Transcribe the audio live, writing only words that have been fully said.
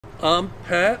I'm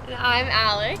Pat. And I'm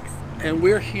Alex. And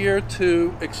we're here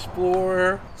to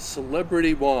explore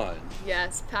celebrity wine.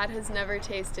 Yes, Pat has never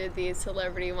tasted these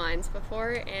celebrity wines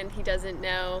before, and he doesn't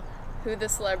know who the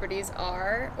celebrities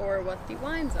are or what the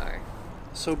wines are.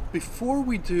 So before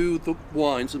we do the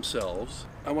wines themselves,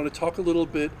 I want to talk a little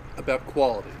bit about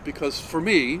quality, because for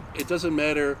me, it doesn't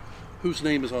matter whose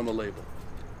name is on the label.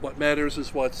 What matters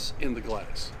is what's in the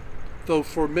glass. Though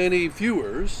for many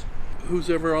viewers,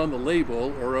 who's ever on the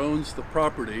label or owns the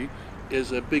property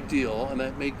is a big deal, and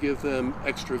that may give them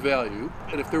extra value.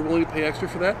 And if they're willing to pay extra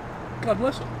for that, God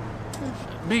bless them.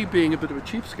 Me being a bit of a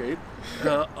cheapskate,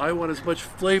 I want as much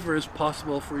flavor as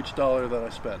possible for each dollar that I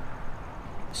spend.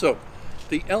 So,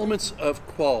 the elements of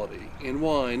quality in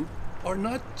wine are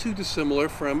not too dissimilar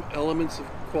from elements of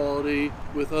quality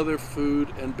with other food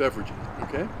and beverages,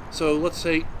 okay? So let's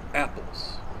say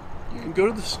apples. You can go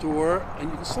to the store and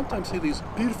you can sometimes see these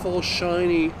beautiful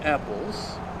shiny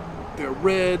apples. They're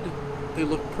red, they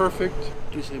look perfect,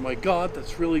 and you say, my God,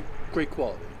 that's really great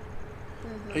quality.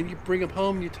 And you bring them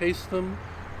home, you taste them,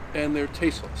 and they're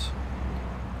tasteless,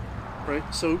 right?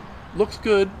 So looks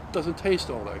good, doesn't taste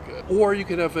all that good. Or you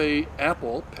could have a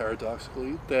apple,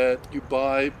 paradoxically, that you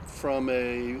buy from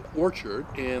a orchard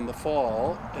in the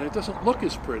fall, and it doesn't look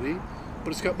as pretty,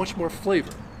 but it's got much more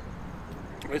flavor.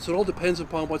 Right, so it all depends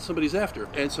upon what somebody's after.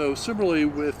 And so similarly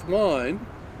with wine,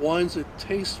 wines that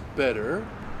taste better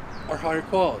are higher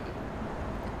quality.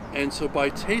 And so by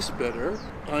taste better,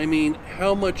 I mean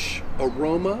how much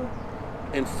aroma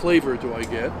and flavor do I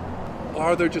get?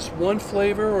 Are there just one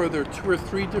flavor, or are there two or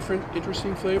three different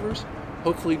interesting flavors?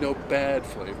 Hopefully no bad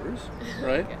flavors,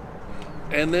 right? Okay.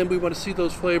 And then we want to see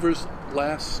those flavors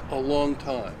last a long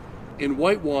time. In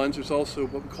white wines, there's also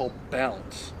what we call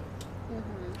balance.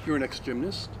 You're an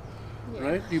ex-gymnast,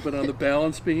 right? You've been on the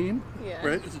balance beam,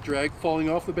 right? It's a drag falling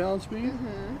off the balance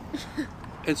beam.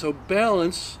 And so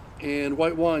balance in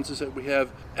white wines is that we have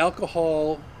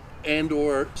alcohol and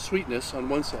or sweetness on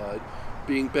one side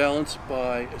being balanced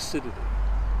by acidity.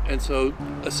 And so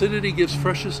acidity gives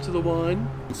freshness to the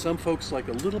wine. Some folks like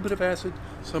a little bit of acid,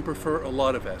 some prefer a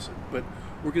lot of acid. But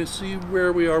we're going to see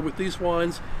where we are with these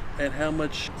wines and how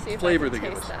much flavor they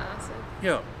give us. The acid.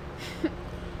 Yeah.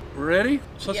 Ready?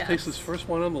 So let's taste this first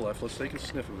one on the left. Let's take a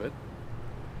sniff of it.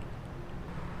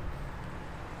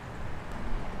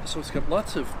 So it's got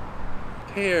lots of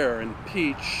pear and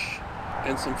peach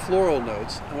and some floral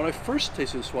notes. And when I first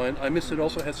tasted this wine, I missed it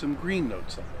also had some green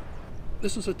notes on it.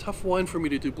 This is a tough wine for me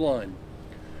to do blind.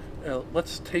 Now,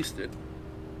 let's taste it.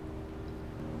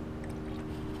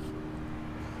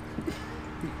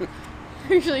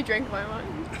 I usually drink my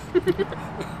wine.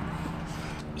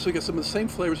 So we got some of the same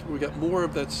flavors, but we got more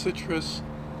of that citrus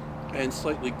and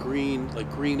slightly green,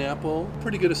 like green apple.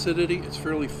 Pretty good acidity. It's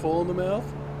fairly full in the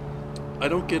mouth. I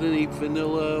don't get any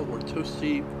vanilla or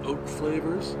toasty oat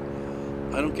flavors.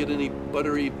 I don't get any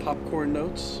buttery popcorn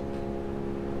notes.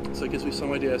 So it gives me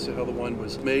some idea as to how the wine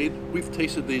was made. We've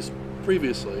tasted these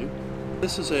previously.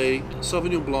 This is a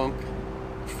Sauvignon Blanc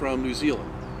from New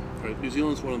Zealand. Right? New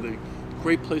Zealand's one of the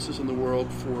great places in the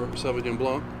world for Sauvignon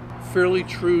Blanc. Fairly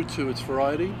true to its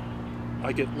variety.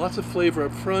 I get lots of flavor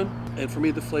up front, and for me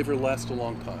the flavor lasts a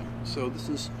long time. So this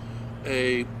is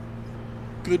a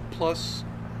good plus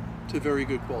to very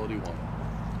good quality wine.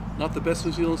 Not the best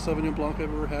New Zealand Sauvignon Blanc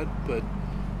I've ever had, but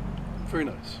very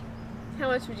nice. How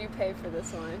much would you pay for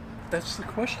this wine? That's the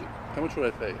question. How much would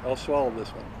I pay? I'll swallow this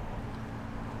one.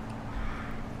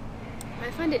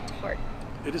 I find it tart.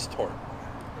 It is tart.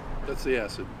 That's the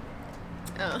acid.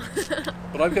 Oh.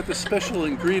 But I've got the special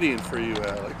ingredient for you,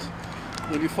 Alex.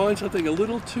 When you find something a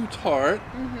little too tart,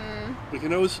 we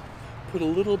can always put a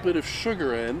little bit of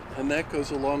sugar in, and that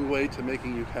goes a long way to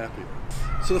making you happier.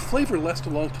 So the flavor lasts a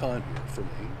long time here for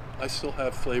me. I still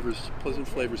have flavors, pleasant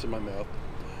flavors in my mouth.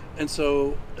 And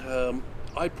so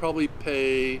I'd probably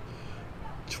pay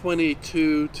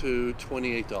 $22 to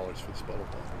 $28 for this bottle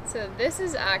of wine. So this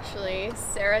is actually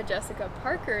Sarah Jessica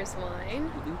Parker's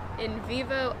wine,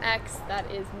 Invivo X,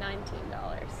 that is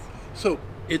 $19. So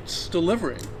it's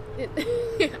delivering.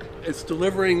 Yeah. It's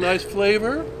delivering nice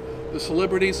flavor. The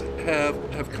celebrities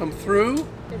have come through.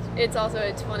 It's also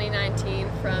a 2019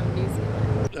 from New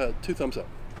Zealand. 2 thumbs up.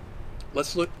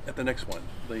 Let's look at the next one,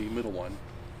 the middle one.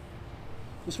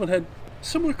 This one had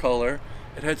similar color.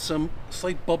 It had some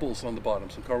slight bubbles on the bottom,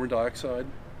 some carbon dioxide.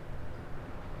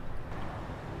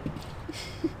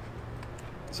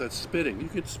 Is that spitting? You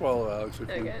could swallow, Alex.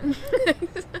 Okay.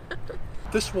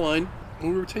 This wine,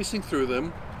 when we were tasting through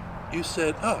them, you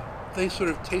said, they sort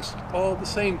of taste all the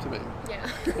same to me. Yeah.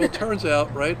 Well, it turns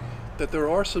out, right, that there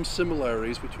are some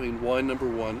similarities between wine number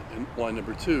 1 and wine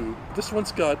number 2. This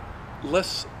one's got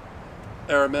less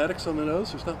aromatics on the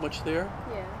nose. There's not much there.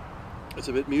 Yeah. It's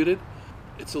a bit muted.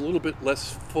 It's a little bit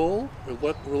less full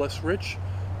or less rich,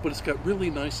 but it's got really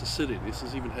nice acidity. This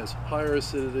even has higher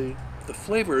acidity. The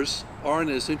flavors aren't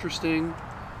as interesting,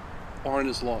 aren't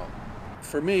as long.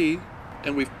 For me,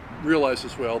 and we've realized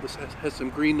as well, this has some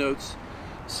green notes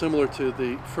similar to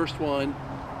the first wine.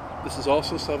 This is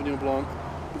also Sauvignon Blanc,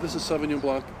 but this is Sauvignon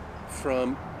Blanc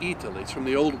from Italy. It's from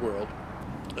the old world.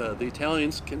 The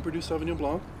Italians can produce Sauvignon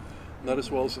Blanc, not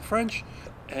as well as the French,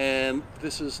 and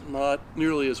this is not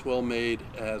nearly as well made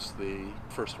as the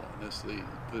first one, as the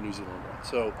New Zealand one.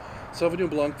 So Sauvignon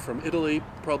Blanc from Italy,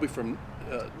 probably from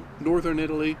northern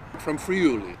Italy, from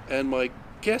Friuli. And my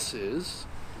guess is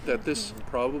that this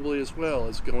probably as well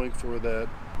is going for that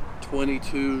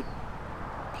 $22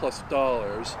 plus,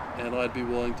 and I'd be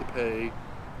willing to pay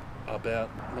about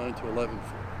 $9 to $11 for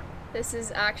it. This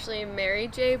is actually Mary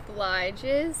J.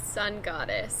 Blige's Sun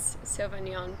Goddess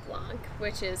Sauvignon Blanc,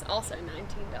 which is also $19.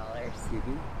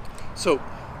 Mm-hmm. So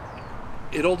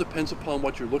it all depends upon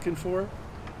what you're looking for.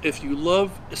 If you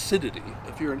love acidity,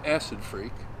 if you're an acid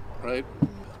freak, right,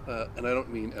 and I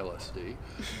don't mean LSD,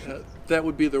 that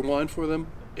would be their wine for them.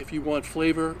 If you want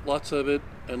flavor, lots of it,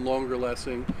 and longer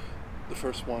lasting, the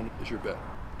first one is your bet.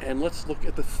 And let's look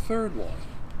at the third one.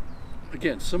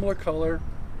 Again, similar color.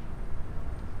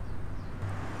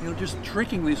 You know, just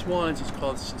drinking these wines has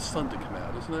caused the sun to come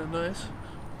out. Isn't that nice?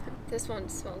 This one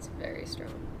smells very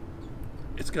strong.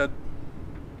 It's got...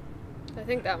 I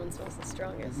think that one smells the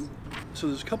strongest. Mm-hmm. So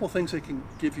there's a couple things that can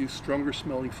give you stronger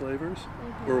smelling flavors,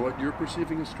 or what you're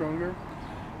perceiving as stronger.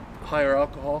 Higher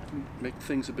alcohol can make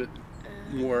things a bit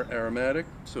more aromatic.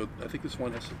 So I think this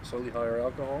one has slightly higher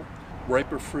alcohol.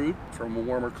 Riper fruit from a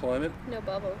warmer climate. No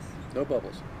bubbles. No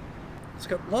bubbles. It's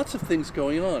got lots of things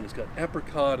going on. It's got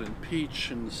apricot and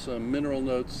peach and some mineral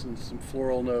notes and some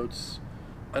floral notes.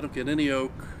 I don't get any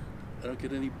oak. I don't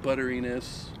get any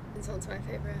butteriness. This one's my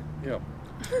favorite. Yeah.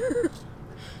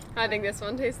 I think this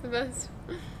one tastes the best.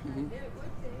 Mm-hmm. It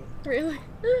would be. Really?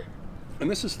 And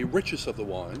this is the richest of the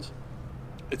wines.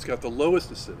 It's got the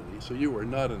lowest acidity, so you are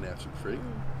not an acid freak.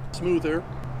 Smoother,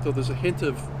 so there's a hint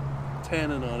of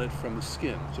tannin on it from the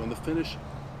skin. So in the finish,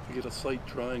 you get a slight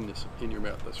dryingness in your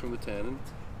mouth. That's from the tannin.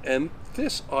 And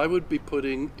this I would be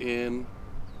putting in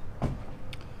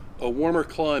a warmer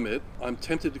climate. I'm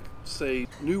tempted to say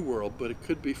New World, but it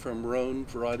could be from Rhone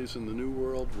varieties in the New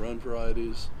World, Rhone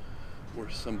varieties, or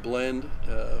some blend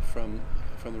from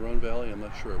the Rhone Valley. I'm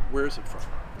not sure. Where is it from?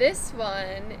 This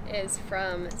one is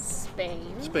from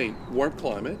Spain. Spain, warm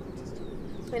climate.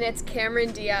 And it's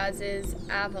Cameron Diaz's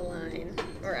Avaline,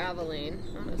 or Avaline,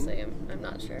 honestly, I'm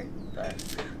not sure, but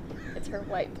it's her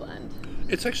white blend.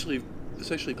 It's actually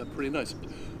pretty nice.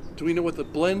 Do we know what the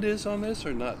blend is on this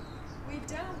or not? We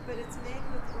don't, but it's made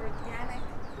with organic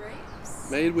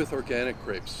grapes. Made with organic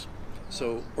grapes.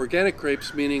 So organic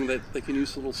grapes meaning that they can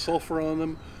use a little sulfur on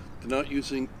them. They're not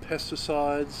using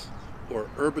pesticides or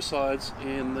herbicides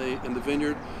in the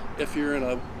vineyard. If you're in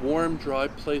a warm, dry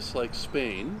place like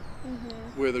Spain,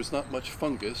 where there's not much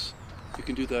fungus, you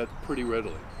can do that pretty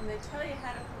readily. And they tell you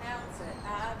how to pronounce it.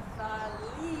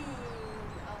 Avaline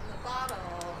on the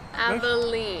bottle.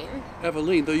 Avaline.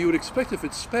 Avaline, though you would expect if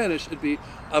it's Spanish, it'd be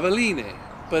Avaline.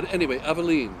 But anyway,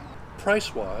 Avaline.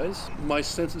 Price-wise, my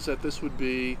sense is that this would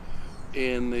be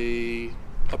in the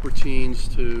upper teens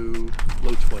to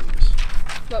low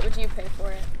 20s. What would you pay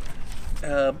for it?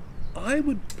 I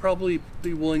would probably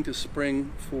be willing to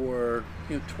spring for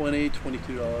 $20,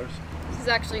 $22. This is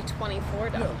actually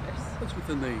 $24. Yeah, that's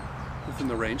within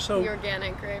the range. So The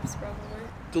organic grapes, probably.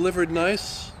 delivered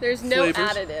nice. There's no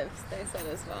flavors. additives, they said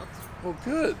as well. Well,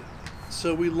 good.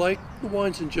 So we liked the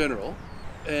wines in general,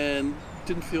 and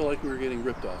didn't feel like we were getting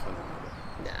ripped off on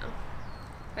it. No.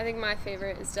 I think my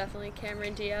favorite is definitely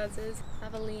Cameron Diaz's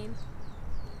Avaline.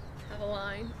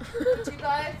 Avaline. Would you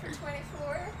buy it for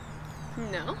 24?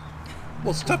 No.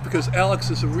 Well, it's tough because Alex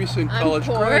is a recent I'm college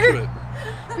poor. graduate.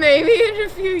 Maybe in a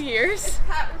few years. Is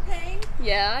Pat repaying?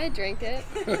 Yeah, I drink it.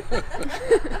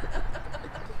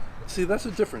 See, that's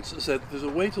the difference, is that there's a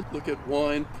way to look at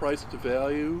wine price to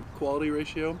value, quality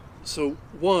ratio. So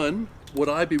one, would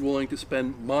I be willing to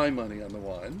spend my money on the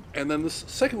wine? And then the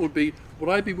second would be, would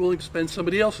I be willing to spend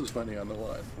somebody else's money on the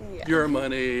wine? Yeah. Your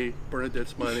money,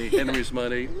 Bernadette's money, Henry's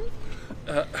money.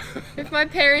 If my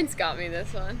parents got me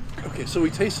this one. Okay, so we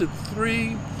tasted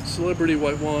 3 celebrity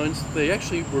white wines. They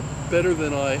actually were better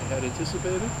than I had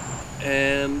anticipated.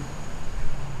 And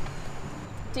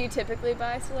Do you typically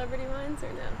buy celebrity wines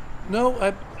or no?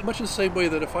 no, much in the same way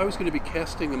that if I was going to be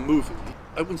casting a movie,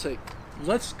 I wouldn't say,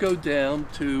 let's go down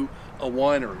to a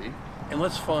winery and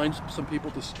let's find some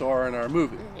people to star in our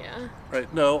movie. Yeah.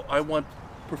 Right? No, I want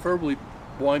preferably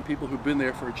wine people who've been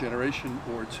there for a generation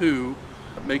or two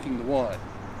making the wine.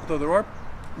 Though there are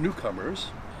newcomers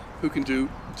who can do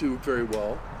very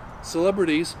well,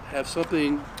 celebrities have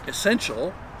something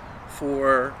essential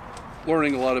for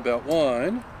learning a lot about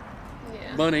wine,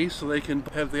 Yeah. money, so they can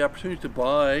have the opportunity to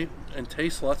buy and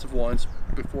taste lots of wines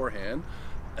beforehand,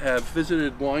 have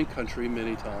visited wine country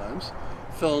many times,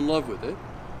 fell in love with it,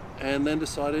 and then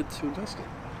decided to invest it,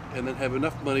 and then have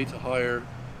enough money to hire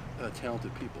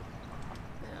talented people.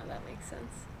 No, that makes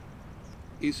sense.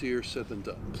 Easier said than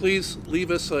done. Please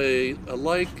leave us a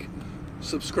like,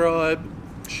 subscribe,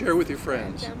 share with your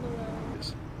friends. Down below.